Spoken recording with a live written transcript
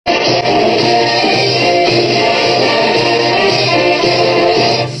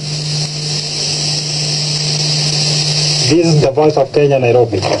This is the voice of Kenya,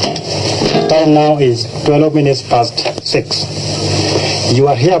 Nairobi. Time now is 12 minutes past 6. You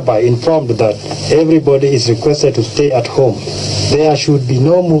are hereby informed that everybody is requested to stay at home. There should be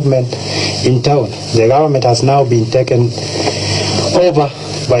no movement in town. The government has now been taken over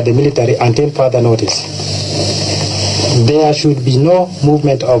by the military until further notice. There should be no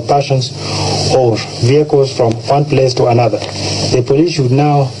movement of persons or vehicles from one place to another. The police should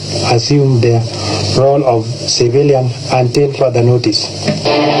now assume their role of civilian until further notice.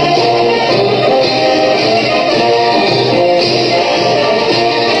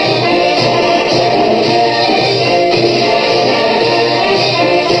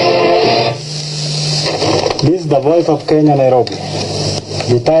 This is the voice of Kenya, Nairobi.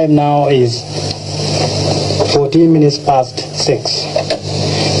 The time now is 14 minutes past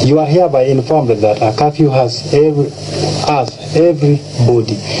 6. You are hereby informed that a curfew has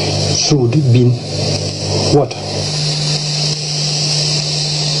everybody should be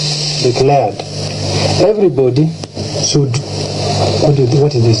declared. Everybody should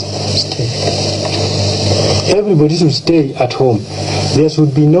Everybody should stay at home. There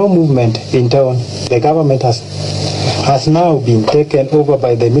should be no movement in town. The government has now been taken over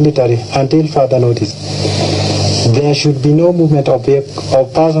by the military until further notice. There should be no movement of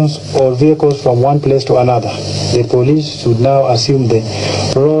persons or vehicles from one place to another. The police should now assume the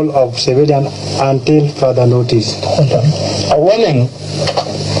role of civilian until further notice. A warning.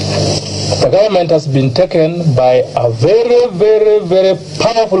 The government has been taken by a very, very, very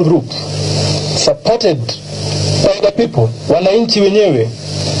powerful group supported by the people, wananchi wenyewe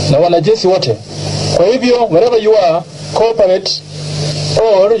na wanajeshi wote. Kwa hivyo, wherever you are, cooperate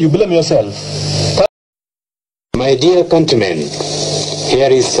or you blame yourself. My dear countrymen, here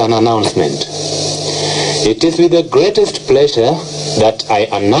is an announcement. It is with the greatest pleasure that I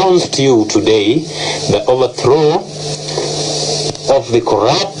announce to you today the overthrow of the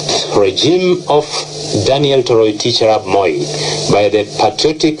corrupt regime of Daniel Toroi Teacher MOI by the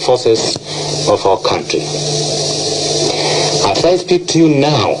patriotic forces of our country. As I speak to you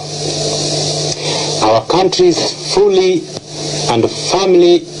now, our country is fully and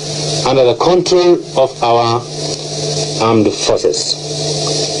firmly under the control of our armed forces.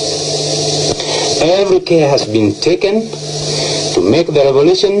 Every care has been taken to make the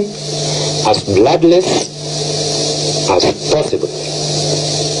revolution as bloodless as possible.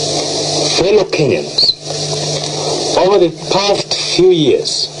 Fellow Kenyans, over the past few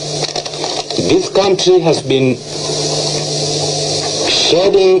years, this country has been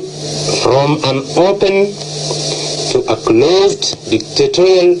shedding from an open to a closed,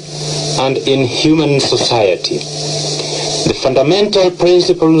 dictatorial and inhuman society. The fundamental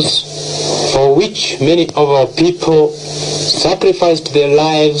principles for which many of our people sacrificed their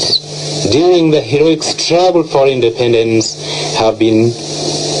lives during the heroic struggle for independence have been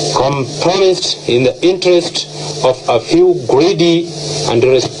compromised in the interest of a few greedy and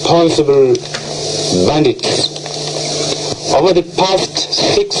irresponsible bandits. Over the past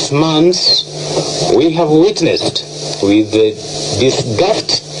 6 months, we have witnessed with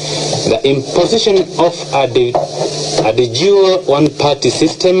disgust the imposition of a de jure one-party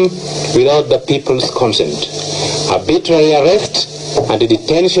system without the people's consent, arbitrary arrest and the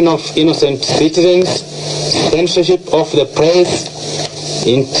detention of innocent citizens, censorship of the press,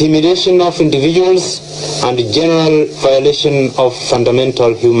 intimidation of individuals, and general violation of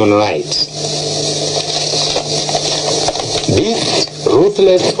fundamental human rights. This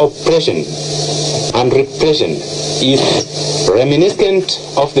ruthless oppression and repression is reminiscent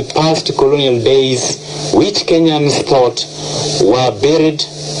of the past colonial days which Kenyans thought were buried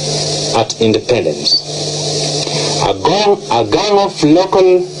at independence. A gang of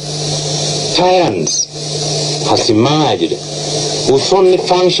local tyrants has emerged whose only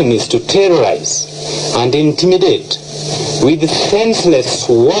function is to terrorize and intimidate with senseless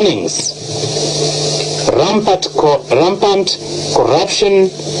warnings. Rampant corruption,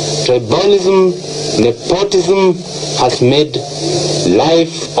 tribalism, nepotism has made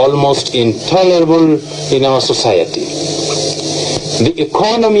life almost intolerable in our society. The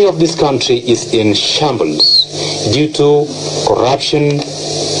economy of this country is in shambles due to corruption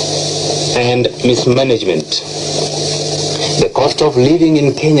and mismanagement. The cost of living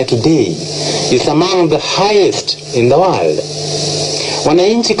in Kenya today is among the highest in the world.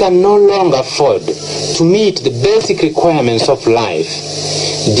 Wananchi can no longer afford to meet the basic requirements of life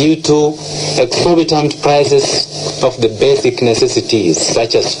due to exorbitant prices of the basic necessities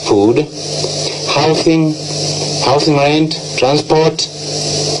such as food, housing rent, transport.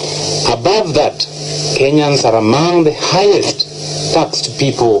 Above that, Kenyans are among the highest taxed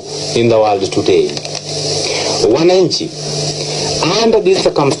people in the world today. Wananchi Under these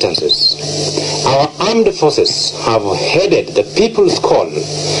circumstances, our armed forces have heeded the people's call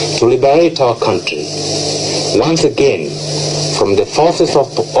to liberate our country once again from the forces of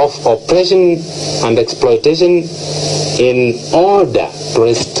oppression and exploitation in order to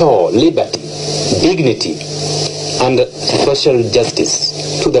restore liberty, dignity, and social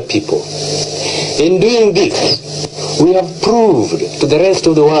justice to the people. In doing this, we have proved to the rest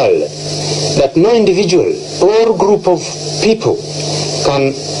of the world that no individual or group of people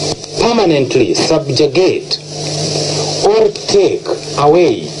can permanently subjugate or take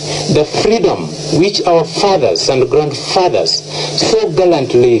away the freedom which our fathers and grandfathers so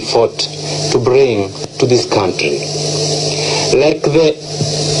gallantly fought to bring to this country. Like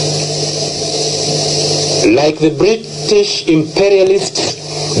the British imperialists,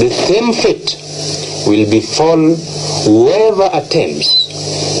 the same fate will befall whoever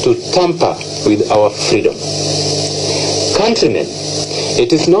attempts to tamper with our freedom. Countrymen,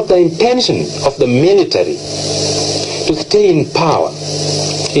 it is not the intention of the military to stay in power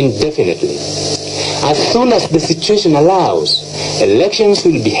indefinitely. As soon as the situation allows, elections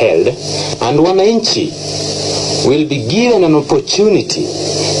will be held and Wananchi will be given an opportunity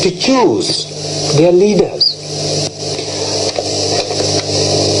to choose their leaders.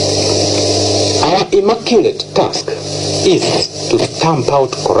 Our immaculate task is to stamp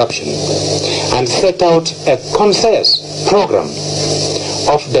out corruption and set out a concise program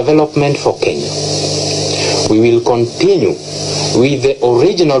of development for Kenya. We will continue with the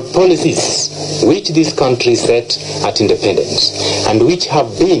original policies which this country set at independence and which have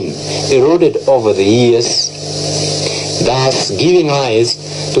been eroded over the years, thus giving rise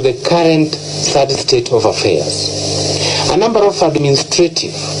to the current sad state of affairs. A number of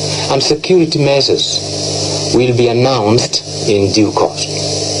administrative and security measures will be announced in due course.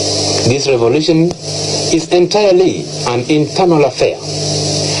 This revolution is entirely an internal affair,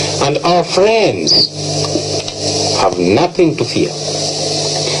 and our friends have nothing to fear.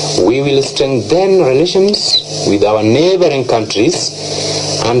 We will strengthen relations with our neighboring countries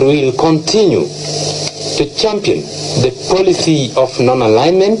and we will continue to champion the policy of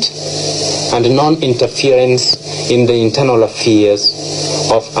non-alignment and non-interference in the internal affairs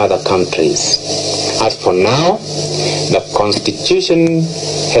of other countries. As for now, the Constitution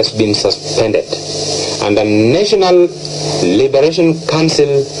has been suspended and a National Liberation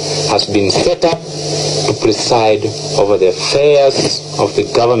Council has been set up to preside over the affairs of the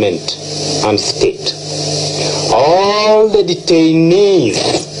government and state. All the detainees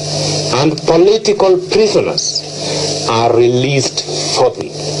and political prisoners are released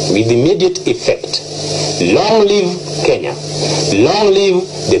forthwith with immediate effect. Long live Kenya. Long live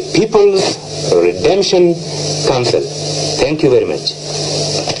the People's Redemption Council. Thank you very much.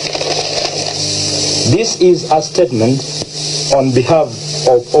 This is a statement on behalf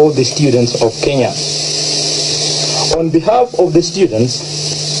of all the students of Kenya. On behalf of the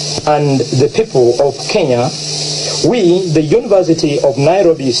students and the people of Kenya, we, the University of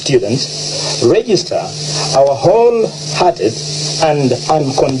Nairobi students, register our wholehearted and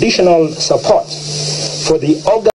unconditional support for the